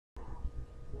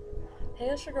Hey,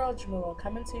 it's your girl Jamua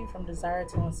coming to you from Desire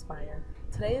to Inspire.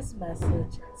 Today's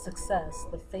message, Success,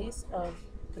 the Face of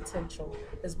Potential,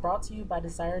 is brought to you by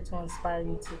Desire to Inspire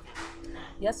YouTube.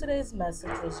 Yesterday's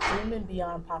message was Dreaming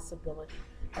Beyond Possibility,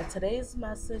 and today's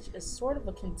message is sort of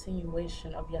a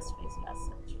continuation of yesterday's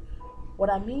message. What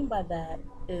I mean by that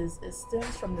is it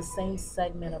stems from the same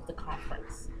segment of the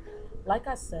conference. Like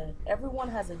I said, everyone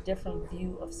has a different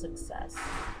view of success.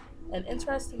 An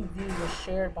interesting view was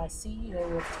shared by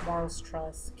CEO of Tomorrow's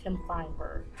Trust, Kim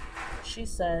Feinberg. She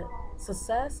said,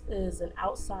 success is an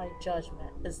outside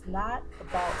judgment. It's not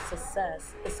about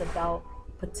success, it's about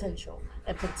potential.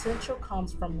 And potential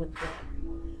comes from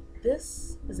within.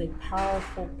 This is a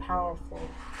powerful, powerful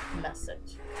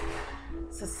message.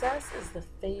 Success is the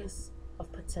face of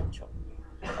potential.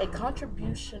 A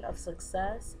contribution of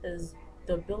success is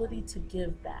the ability to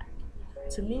give back.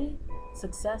 To me,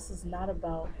 success is not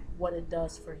about what it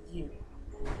does for you,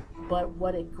 but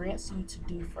what it grants you to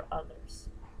do for others.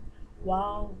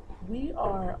 While we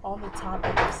are on the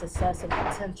topic of success and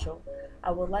potential,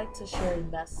 I would like to share a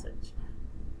message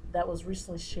that was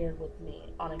recently shared with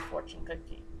me on a fortune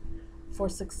cookie. For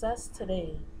success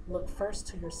today, look first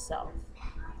to yourself.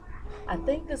 I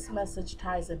think this message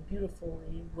ties in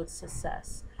beautifully with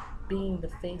success being the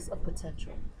face of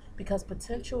potential because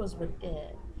potential is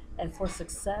within, and for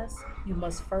success, you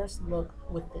must first look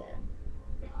within.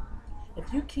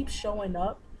 If you keep showing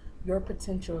up, your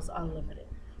potential is unlimited.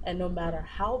 And no matter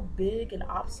how big an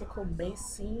obstacle may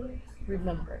seem,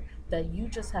 remember that you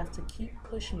just have to keep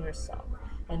pushing yourself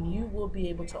and you will be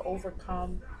able to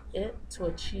overcome it to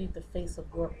achieve the face of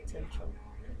your potential,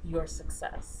 your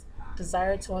success.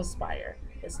 Desire to inspire.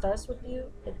 It starts with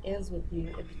you, it ends with you,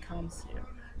 it becomes you.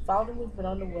 Follow the movement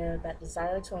on the web at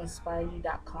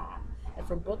desiretoinspireyou.com. And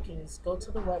for bookings, go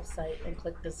to the website and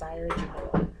click Desire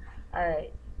Jamila. All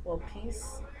right. Well,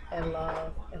 peace and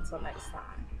love until next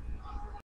time.